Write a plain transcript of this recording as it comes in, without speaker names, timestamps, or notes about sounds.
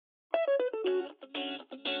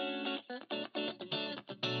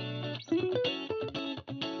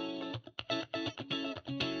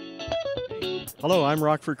Hello, I'm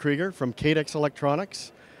Rockford Krieger from Cadex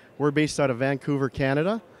Electronics. We're based out of Vancouver,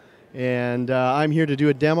 Canada, and I'm here to do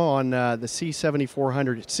a demo on the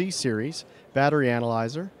C7400 C series battery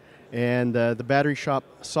analyzer and the BatteryShop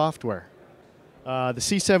software. The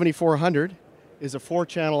C7400 is a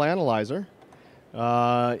 4-channel analyzer.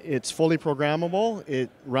 It's fully programmable. It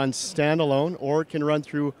runs standalone, or it can run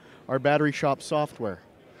through our BatteryShop software.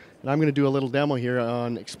 And I'm going to do a little demo here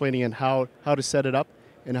on explaining how to set it up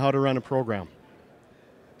and how to run a program.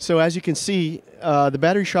 So as you can see, the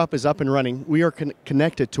BatteryShop is up and running. We are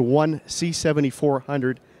connected to one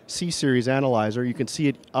C7400 C series analyzer. You can see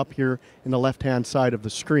it up here in the left-hand side of the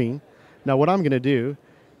screen. Now what I'm going to do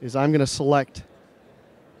is I'm going to select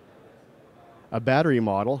a battery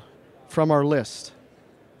model from our list.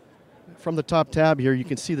 From the top tab here, you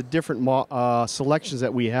can see the different selections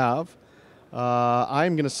that we have.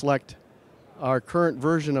 I'm going to select our current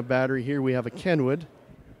version of battery here. We have a Kenwood.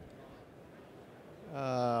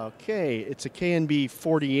 Okay, it's a KNB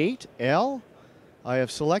 48L. I have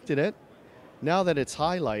selected it. Now that it's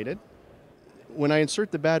highlighted, when I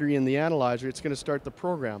insert the battery in the analyzer, it's going to start the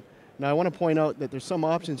program. Now I want to point out that there's some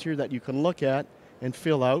options here that you can look at and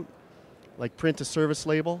fill out, like print a service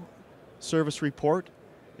label, service report,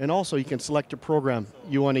 and also you can select a program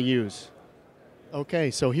you want to use.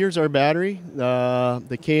 Okay, so here's our battery, the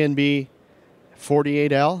KNB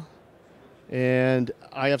 48L. And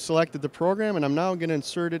I have selected the program, and I'm now going to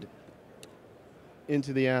insert it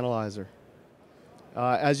into the analyzer.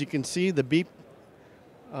 As you can see, the beep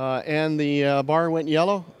and the bar went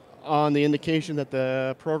yellow on the indication that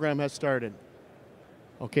the program has started.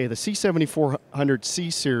 Okay, the C7400 C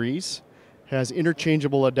series has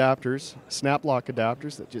interchangeable adapters, snap lock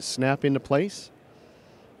adapters that just snap into place.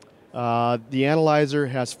 The analyzer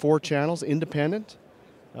has 4 channels, independent.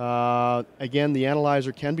 Again, the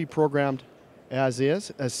analyzer can be programmed as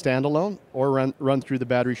standalone, or run through the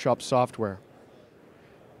BatteryShop software.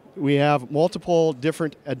 We have multiple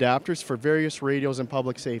different adapters for various radios and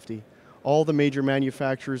public safety. All the major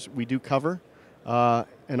manufacturers we do cover,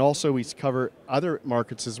 and also we cover other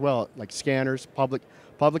markets as well, like scanners,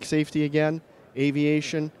 public safety again,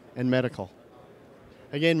 aviation, and medical.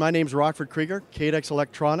 Again, my name's Rockford Krieger, Cadex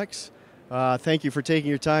Electronics. Thank you for taking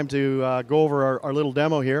your time to go over our little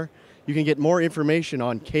demo here. You can get more information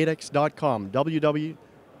on cadex.com,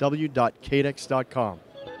 www.cadex.com.